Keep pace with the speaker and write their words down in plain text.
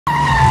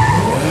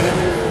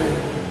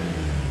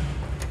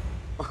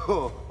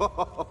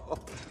Oh,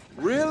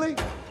 really?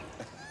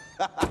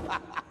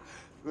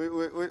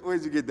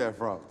 Where'd you get that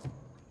from?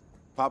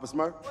 Papa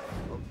Smurf?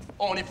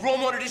 Oh, and if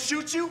Rome wanted to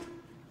shoot you,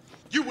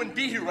 you wouldn't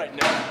be here right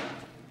now.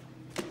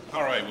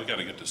 All right, we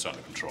gotta get this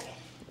under control.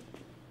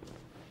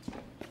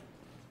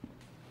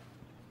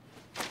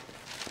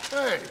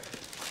 Hey,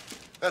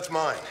 that's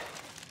mine.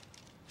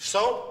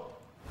 So?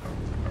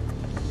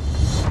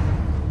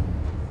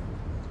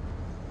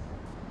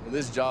 Well,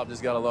 this job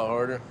just got a lot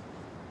harder.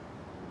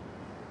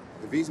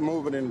 If he's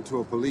moving into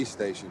a police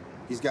station,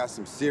 he's got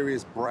some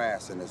serious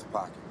brass in his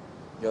pocket.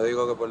 Yo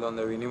digo que por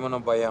donde vinimos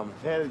nos vayamos.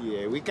 Hell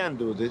yeah, we can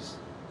do this.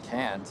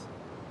 Can't.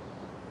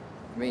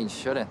 I mean,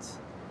 shouldn't.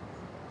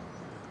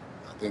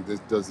 I think this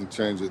doesn't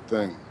change a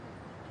thing.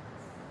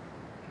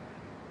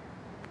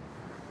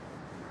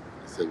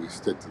 I say we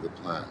stick to the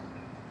plan.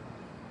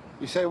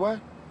 You say what?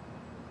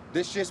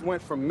 This just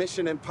went from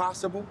Mission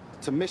Impossible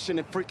to Mission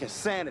and freaking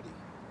Sanity.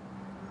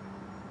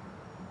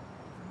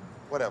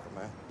 Whatever,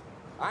 man.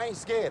 I ain't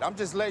scared. I'm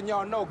just letting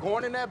y'all know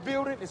going in that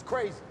building is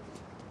crazy.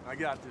 I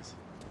got this.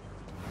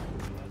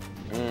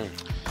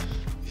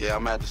 Yeah,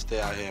 I'm gonna have to stay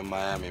out here in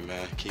Miami,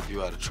 man. Keep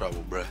you out of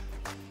trouble, bruh.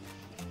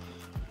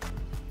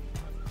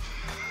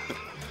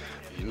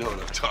 You know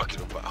what I'm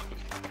talking about.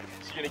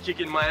 You gonna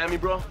kick it in Miami,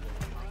 bro?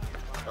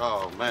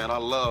 Oh, man, I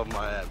love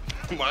Miami.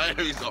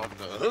 Miami's off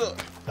the hook.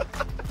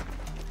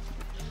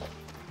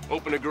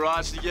 Open a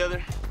garage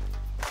together?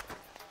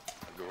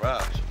 A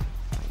garage?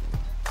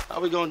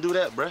 How we gonna do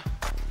that, bruh?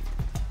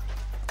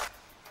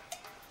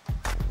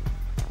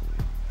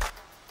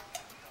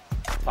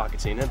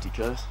 Pockets ain't empty,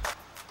 cuz.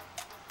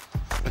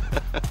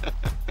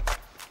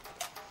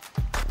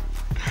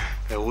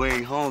 And we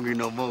ain't hungry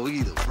no more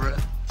either, bruh.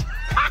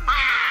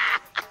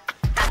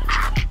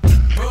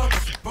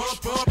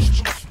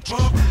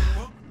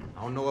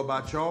 I don't know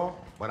about y'all,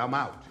 but I'm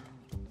out.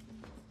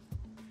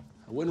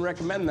 I wouldn't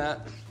recommend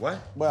that. What?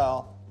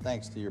 Well,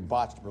 thanks to your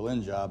botched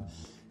Berlin job,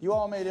 you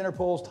all made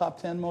Interpol's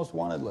top 10 most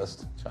wanted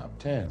list. Top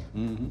 10?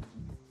 Mm-hmm.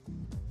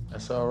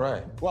 That's all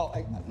right. Well,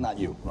 not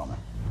you, Roman.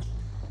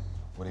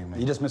 What do you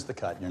mean? You just missed the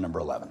cut. You're number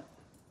 11.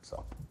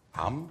 So.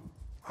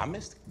 I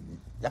missed it.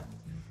 Yeah.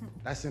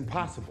 That's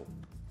impossible.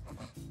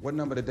 What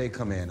number did they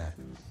come in at?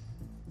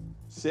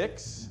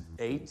 6,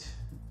 8,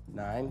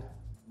 9,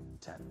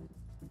 10.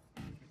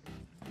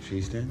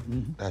 She's 10?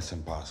 Mm-hmm. That's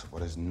impossible.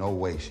 There's no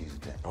way she's a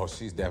 10. Oh,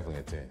 she's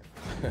definitely a 10.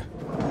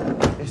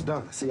 It's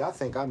done. See, I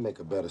think I make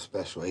a better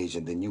special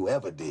agent than you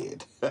ever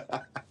did.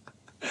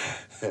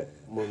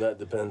 Well, that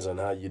depends on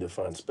how you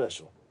define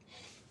special.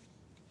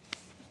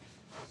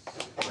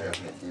 Yeah,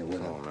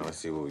 come on, man. Let's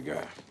see what we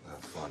got.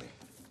 That's funny.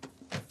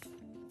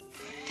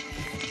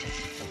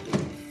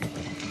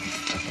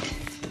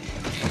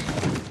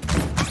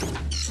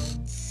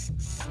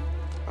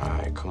 All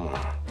right, come on.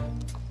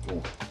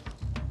 Ooh.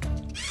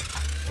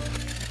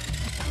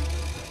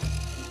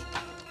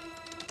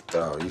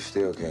 Oh, you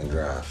still can't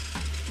drive.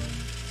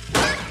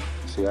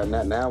 See,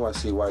 now I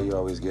see why you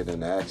always get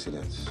into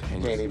accidents.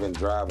 You can't even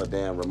drive a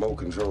damn remote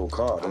control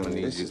car. I'm gonna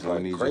need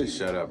you to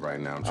shut up right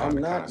now. I'm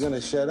not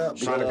gonna shut up.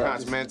 Trying to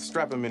concentrate, man.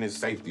 Strap him in his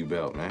safety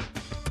belt, man.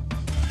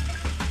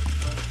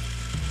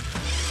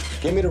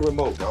 Give me the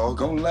remote, dog.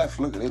 Go left.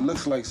 Look, it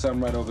looks like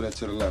something right over there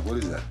to the left. What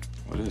is that?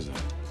 What is it?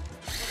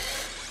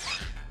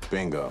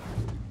 Bingo.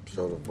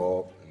 Show the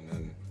bulb, and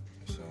then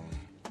so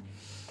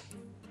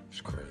it's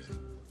crazy.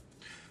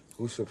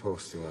 Who's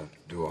supposed to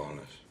do all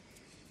this?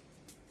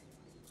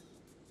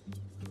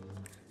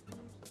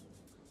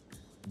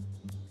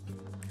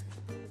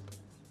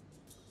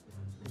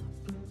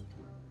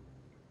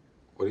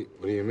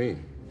 What do you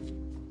mean?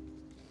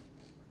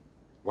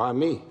 Why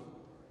me?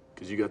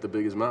 Because you got the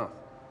biggest mouth.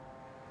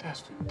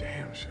 That's for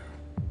damn sure.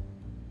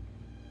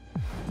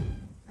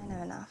 I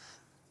know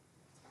enough.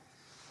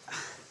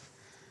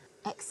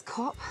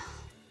 Ex-cop,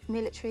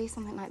 military,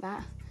 something like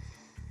that.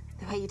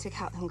 The way you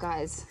took out them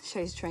guys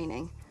shows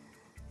training.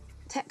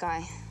 Tech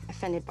guy,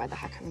 offended by the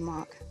hacker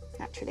remark,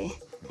 naturally.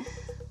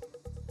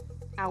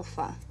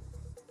 Alpha.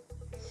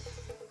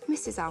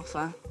 Mrs.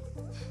 Alpha.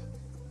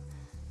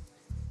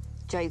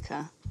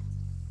 Joker.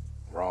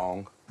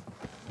 Wrong.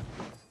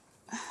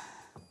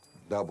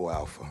 Double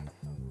alpha.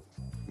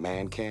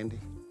 Man candy.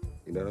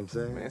 You know what I'm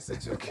saying? Man,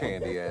 sit your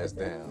candy ass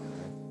down.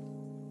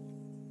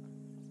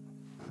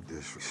 The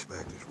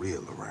disrespect is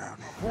real around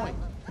here. Point.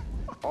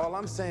 All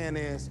I'm saying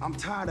is, I'm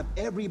tired of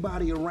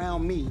everybody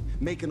around me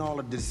making all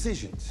the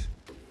decisions.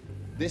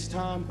 This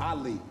time, I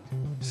lead.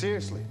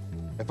 Seriously.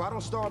 If I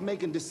don't start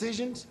making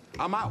decisions,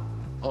 I'm out.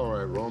 All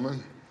right,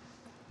 Roman.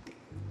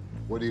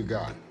 What do you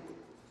got?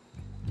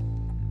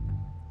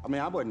 I mean,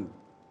 I wasn't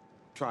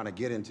trying to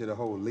get into the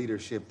whole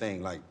leadership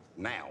thing, like,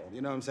 now.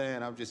 You know what I'm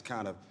saying? I'm just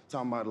kind of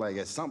talking about, like,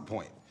 at some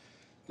point.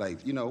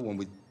 Like, you know, when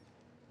we...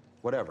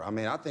 Whatever. I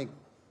mean, I think...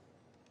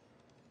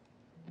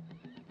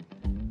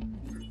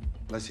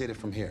 Let's hit it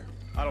from here.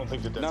 I don't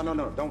think that that's...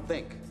 No, don't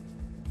think.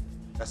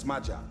 That's my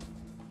job.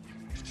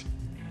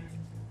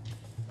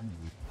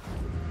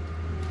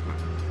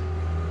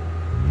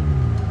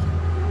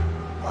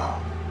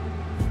 Wow.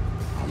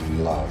 I'm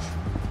in love.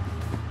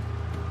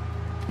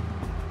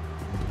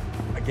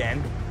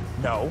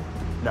 No.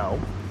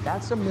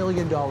 That's $1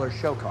 million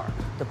show car.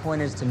 The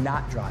point is to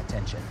not draw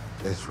attention.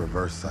 It's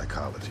reverse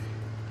psychology.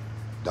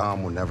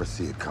 Dom will never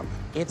see it coming.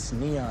 It's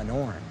neon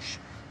orange.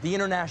 The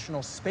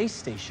International Space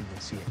Station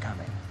will see it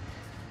coming.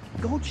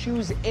 Go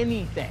choose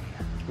anything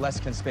less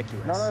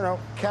conspicuous. No.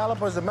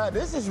 Calipers are mad.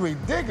 This is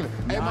ridiculous.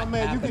 Hey, my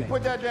man, you can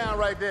put that down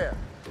right there.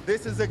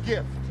 This is a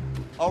gift.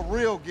 A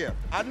real gift.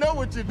 I know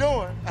what you're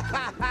doing.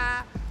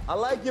 I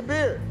like your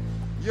beard.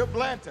 You're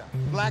Blanta.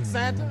 Black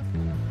Santa?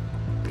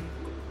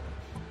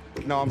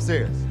 No, I'm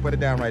serious. Put it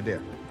down right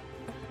there.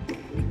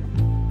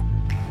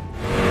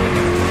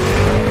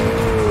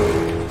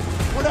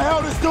 Where the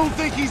hell does dude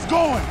think he's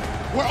going?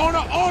 We're on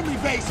an army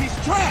base. He's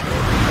trapped.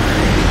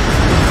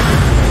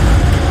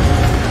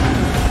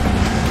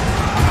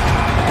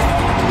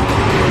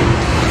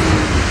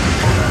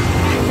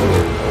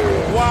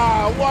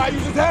 Wow, you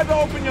just had to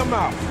open your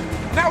mouth.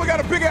 Now we got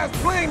a big-ass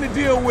plane to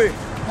deal with.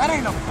 That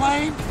ain't a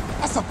plane.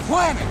 That's a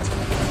planet.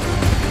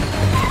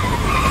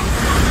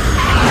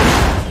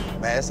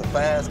 Man, it's a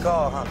fast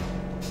car, huh?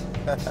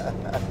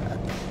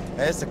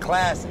 Man, it's a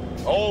classic,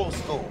 old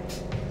school,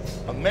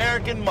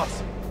 American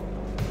muscle.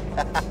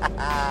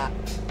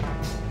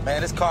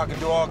 Man, this car can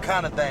do all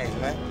kind of things,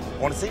 man.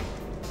 Want to see?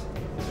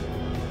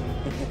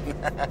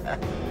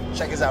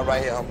 Check this out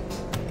right here, homie.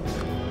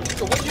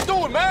 So what you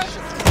doing, man?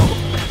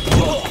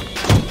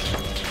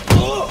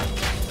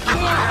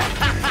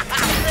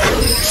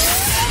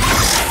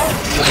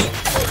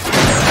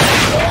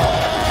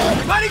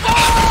 Let it go!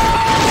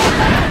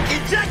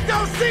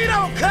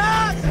 Ejectocito,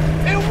 cuz!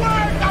 It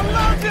worked! I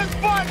love this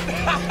button!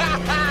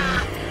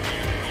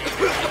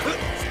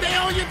 Stay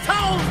on your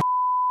toes!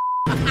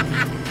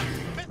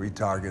 3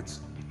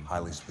 targets,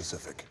 highly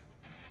specific.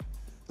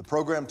 The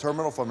program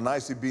terminal from an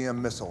ICBM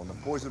missile and the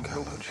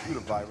poison-filled computer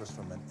virus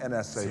from an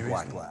NSA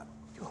black lab.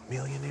 You a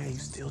millionaire? You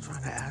still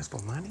trying to ask for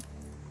money?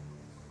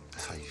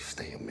 That's how you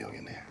stay a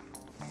millionaire.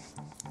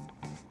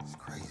 It's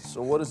crazy.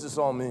 So what does this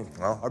all mean?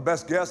 Well, our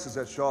best guess is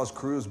that Shaw's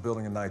crew is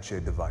building a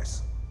nightshade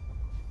device.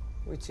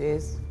 Which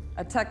is?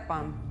 A tech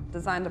bomb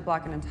designed to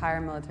block an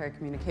entire military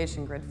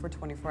communication grid for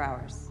 24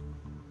 hours.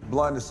 You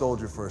blind a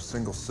soldier for a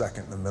single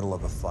second in the middle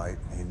of a fight,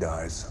 he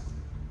dies.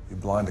 You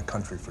blind a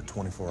country for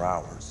 24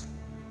 hours,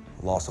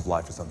 the loss of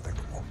life is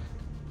unthinkable.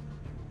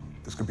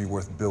 This could be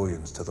worth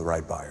billions to the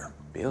right buyer.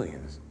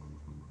 Billions?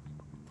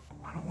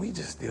 Why don't we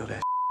just steal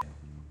that?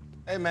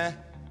 Hey, man.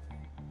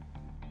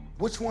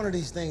 Which one of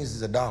these things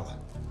is $1?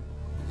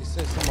 He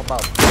said something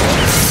about...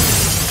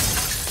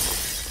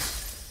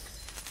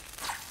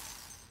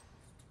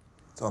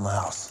 It's on the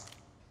house.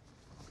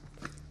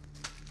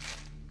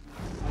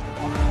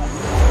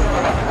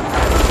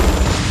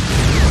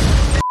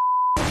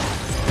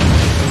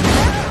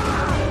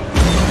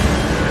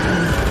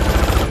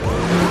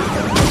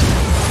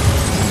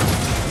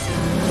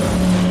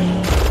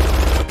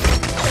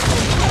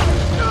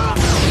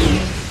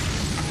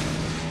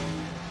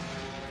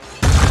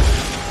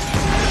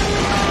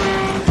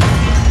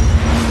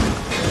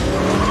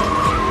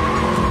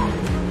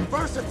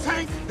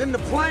 Then the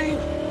plane.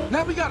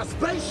 Now we got a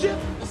spaceship?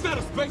 It's not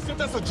a spaceship,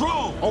 that's a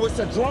drone. Oh, it's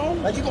a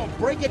drone? Like you gonna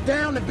break it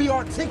down and be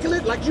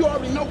articulate? Like you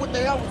already know what the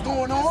hell is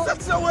going on?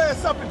 Set your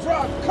ass up and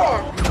drive the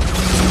car.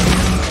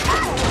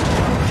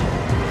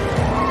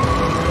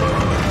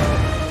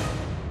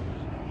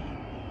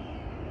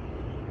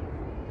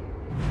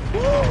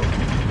 Woo!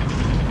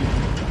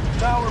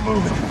 Now we're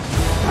moving.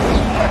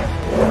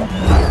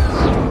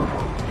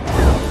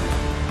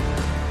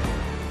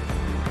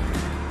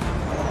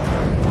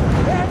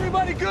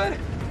 Everybody good?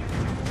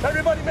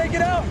 Everybody make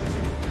it out?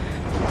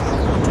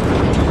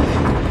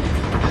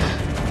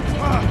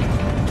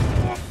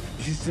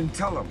 Houston,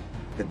 tell them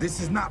that this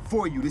is not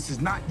for you. This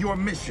is not your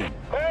mission.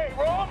 Hey,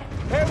 Rom!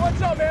 Hey,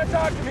 what's up, man?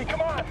 Talk to me.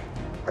 Come on.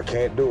 I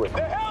can't do it.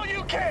 The hell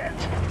you can't!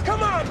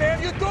 Come on,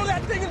 man. You throw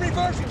that thing in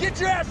reverse and get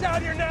your ass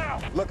out here now.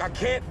 Look, I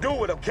can't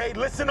do it, okay?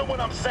 Listen to what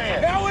I'm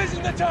saying. Now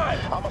isn't the time.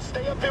 I'm gonna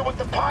stay up here with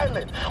the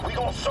pilot. We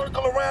gonna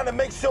circle around and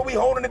make sure we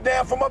holding it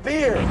down from up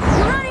here. You're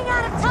running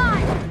out of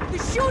time. The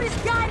shoot is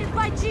guided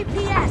by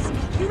GPS.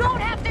 You don't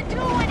have to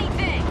do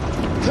anything.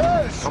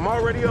 Yes! I'm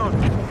already on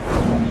it.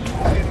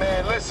 Hey,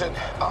 man, listen.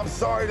 I'm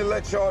sorry to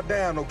let y'all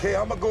down, okay?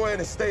 I'm gonna go ahead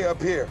and stay up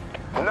here.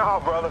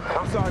 No, brother.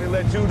 I'm sorry to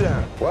let you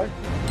down. What?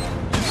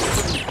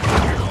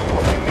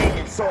 What do you mean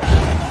you sorry?